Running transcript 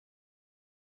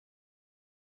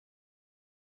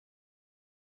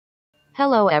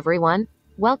Hello everyone.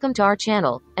 Welcome to our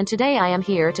channel, and today I am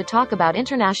here to talk about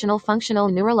International Functional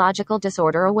Neurological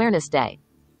Disorder Awareness Day.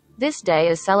 This day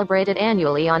is celebrated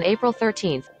annually on April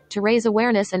 13th, to raise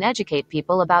awareness and educate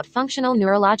people about functional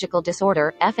neurological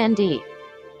disorder, FND.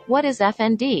 What is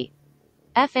FND?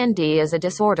 FND is a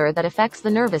disorder that affects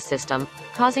the nervous system,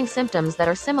 causing symptoms that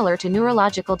are similar to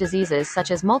neurological diseases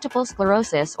such as multiple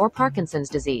sclerosis or Parkinson's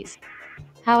disease.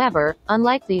 However,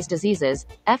 unlike these diseases,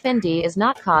 FND is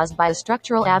not caused by a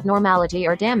structural abnormality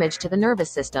or damage to the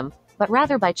nervous system, but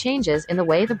rather by changes in the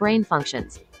way the brain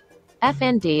functions.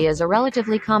 FND is a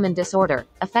relatively common disorder,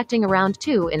 affecting around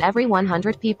 2 in every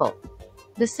 100 people.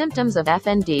 The symptoms of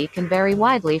FND can vary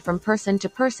widely from person to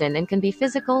person and can be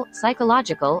physical,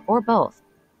 psychological, or both.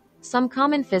 Some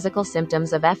common physical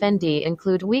symptoms of FND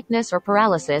include weakness or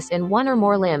paralysis in one or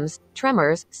more limbs,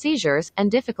 tremors, seizures,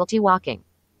 and difficulty walking.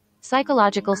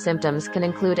 Psychological symptoms can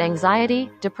include anxiety,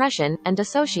 depression, and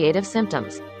dissociative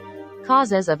symptoms.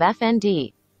 Causes of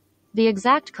FND. The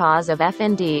exact cause of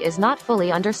FND is not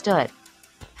fully understood.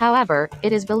 However,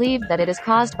 it is believed that it is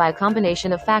caused by a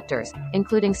combination of factors,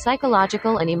 including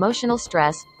psychological and emotional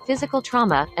stress, physical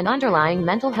trauma, and underlying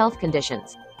mental health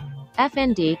conditions.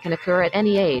 FND can occur at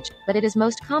any age, but it is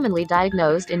most commonly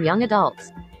diagnosed in young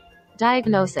adults.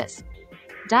 Diagnosis.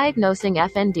 Diagnosing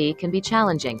FND can be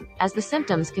challenging, as the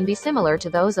symptoms can be similar to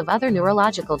those of other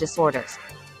neurological disorders.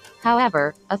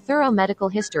 However, a thorough medical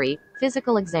history,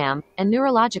 physical exam, and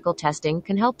neurological testing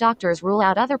can help doctors rule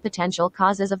out other potential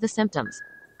causes of the symptoms.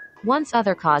 Once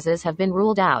other causes have been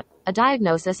ruled out, a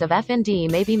diagnosis of FND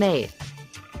may be made.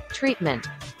 Treatment.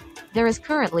 There is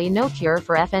currently no cure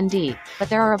for FND, but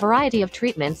there are a variety of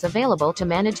treatments available to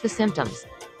manage the symptoms.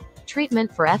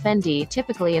 Treatment for FND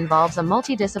typically involves a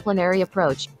multidisciplinary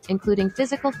approach, including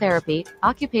physical therapy,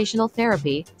 occupational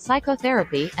therapy,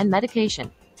 psychotherapy, and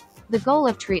medication. The goal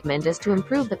of treatment is to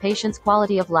improve the patient's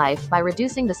quality of life by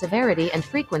reducing the severity and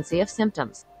frequency of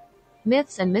symptoms.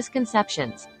 Myths and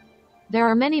misconceptions. There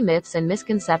are many myths and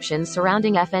misconceptions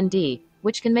surrounding FND,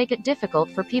 which can make it difficult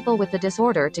for people with the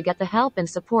disorder to get the help and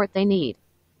support they need.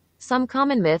 Some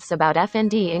common myths about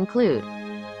FND include: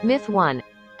 Myth 1.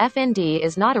 FND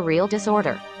is not a real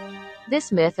disorder.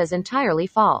 This myth is entirely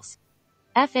false.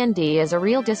 FND is a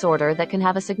real disorder that can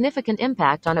have a significant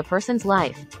impact on a person's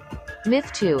life.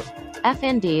 Myth 2.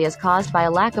 FND is caused by a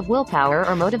lack of willpower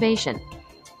or motivation.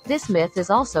 This myth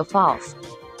is also false.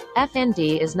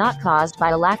 FND is not caused by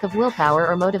a lack of willpower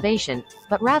or motivation,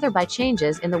 but rather by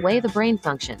changes in the way the brain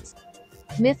functions.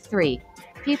 Myth 3.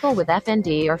 People with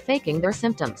FND are faking their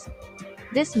symptoms.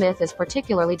 This myth is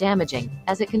particularly damaging,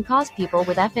 as it can cause people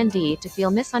with FND to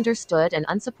feel misunderstood and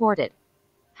unsupported.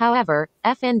 However,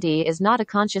 FND is not a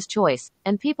conscious choice,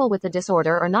 and people with the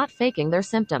disorder are not faking their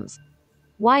symptoms.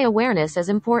 Why awareness is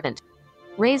important.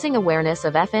 Raising awareness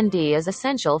of FND is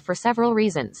essential for several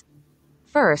reasons.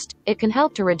 First, it can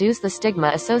help to reduce the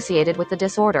stigma associated with the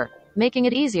disorder, making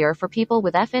it easier for people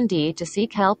with FND to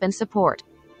seek help and support.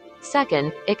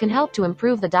 Second, it can help to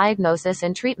improve the diagnosis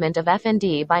and treatment of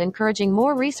FND by encouraging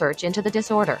more research into the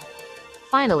disorder.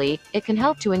 Finally, it can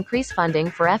help to increase funding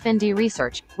for FND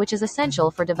research, which is essential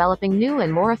for developing new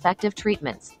and more effective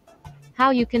treatments.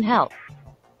 How you can help.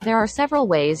 There are several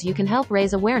ways you can help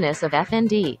raise awareness of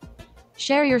FND.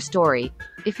 Share your story.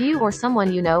 If you or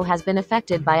someone you know has been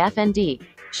affected by FND,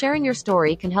 sharing your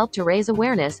story can help to raise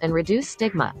awareness and reduce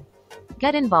stigma.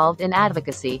 Get involved in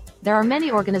advocacy. There are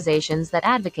many organizations that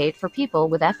advocate for people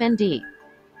with FND.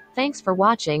 Thanks for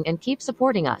watching and keep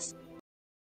supporting us.